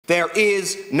There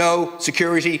is no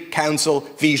Security Council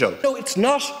veto. No, it's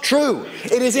not true.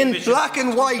 It is in black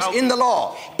and white in the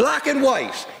law. Black and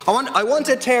white. I want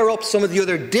to tear up some of the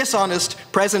other dishonest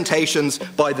presentations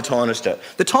by the Tallaght.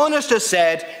 The Tallaght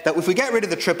said that if we get rid of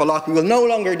the triple lock, we will no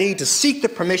longer need to seek the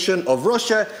permission of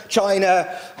Russia,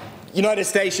 China, United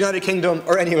States, United Kingdom,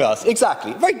 or anyone else.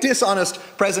 Exactly. Very dishonest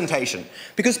presentation.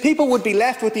 Because people would be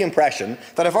left with the impression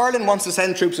that if Ireland wants to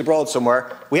send troops abroad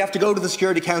somewhere, we have to go to the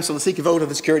Security Council and seek a vote of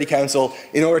the Security Council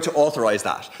in order to authorise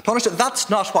that. Tallaght, that's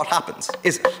not what happens,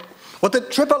 is it? What the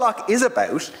triple lock is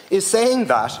about is saying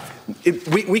that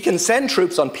we can send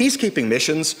troops on peacekeeping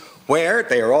missions where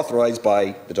they are authorised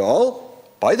by the Dáil,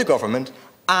 by the government,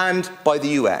 and by the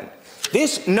UN.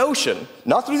 This notion,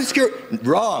 not through the security,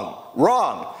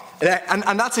 wrong.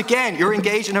 And that's, again, you're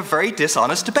engaged in a very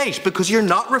dishonest debate because you're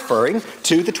not referring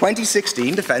to the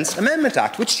 2016 Defence Amendment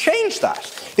Act, which changed that.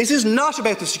 This is not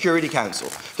about the Security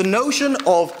Council. The notion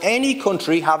of any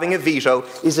country having a veto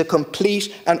is a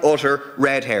complete and utter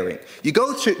red herring. You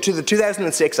go to the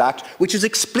 2006 Act, which is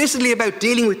explicitly about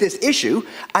dealing with this issue,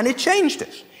 and it changed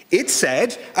it. It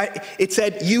said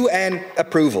UN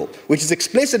approval, which is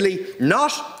explicitly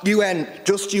not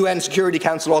just UN Security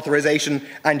Council authorisation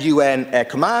and UN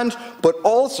command, but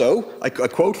also, I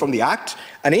quote from the Act,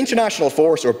 an international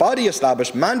force or body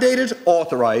established, mandated,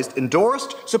 authorised,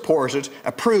 endorsed, supported,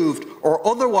 approved, or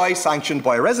otherwise sanctioned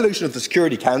by a resolution of the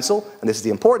Security Council, and this is the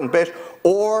important bit,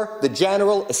 or the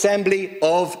General Assembly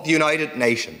of the United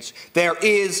Nations. There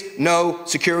is no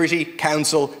Security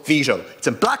Council veto. It's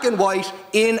in black and white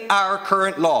in our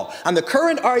current law. And the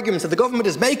current arguments that the government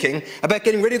is making about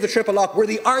getting rid of the triple lock were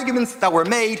the arguments that were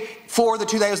made for the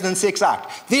 2006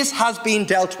 Act. This has been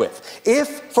dealt with.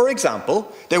 If, for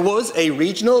example, there was a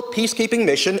regional peacekeeping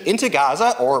mission into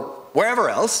Gaza or wherever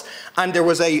else, and there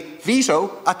was a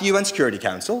veto at the UN Security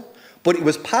Council, but it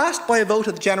was passed by a vote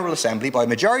of the General Assembly, by a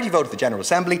majority vote of the General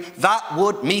Assembly, that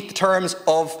would meet the terms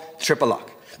of the triple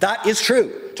lock. That is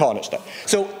true, Tallaght.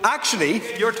 So actually,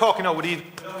 you're talking now without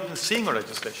even seeing our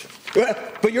legislation.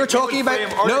 But you're talking about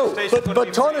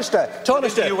but Tallaght,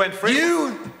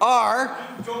 you are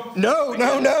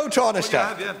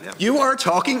Tallaght. You are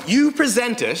talking. You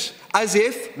present it as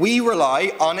if we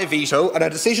rely on a veto and a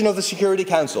decision of the Security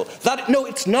Council. No,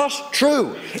 it's not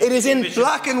true. It is in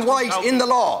black and white in the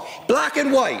law. Black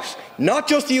and white. Not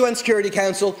just the UN Security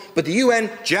Council, but the UN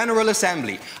General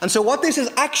Assembly. And so what this is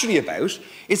actually about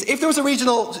is if there was a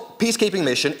regional peacekeeping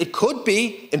mission, it could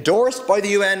be endorsed by the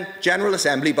UN General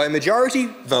Assembly by a majority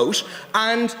vote,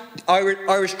 and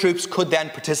Irish troops could then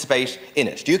participate in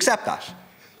it. Do you accept that?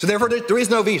 So therefore there is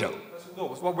no veto.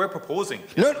 That's what we're proposing.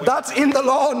 No, that's in the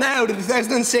law now, the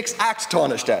 2006 Act,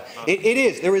 Tallaght. It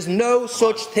is. There is no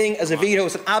such thing as a veto.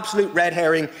 It's an absolute red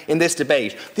herring in this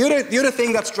debate. The other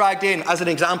thing that's dragged in as an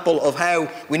example of how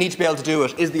we need to be able to do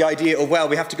it is the idea of, well,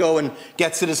 we have to go and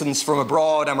get citizens from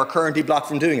abroad and we're currently blocked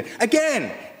from doing it.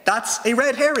 Again, that's a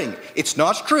red herring. It's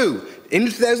not true. In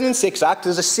the 2006 Act,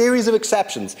 there's a series of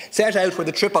exceptions set out where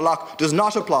the triple lock does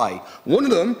not apply. One of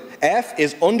them, F,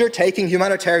 is undertaking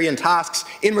humanitarian tasks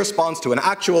in response to an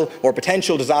actual or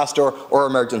potential disaster or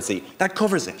emergency. That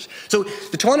covers it. So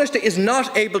the Tallaght is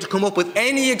not able to come up with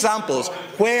any examples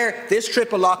where this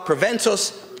triple lock prevents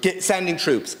us sending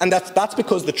troops. And that's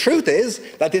because the truth is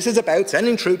that this is about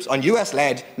sending troops on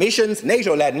US-led missions,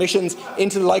 NATO-led missions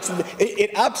into the likes of it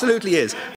absolutely is.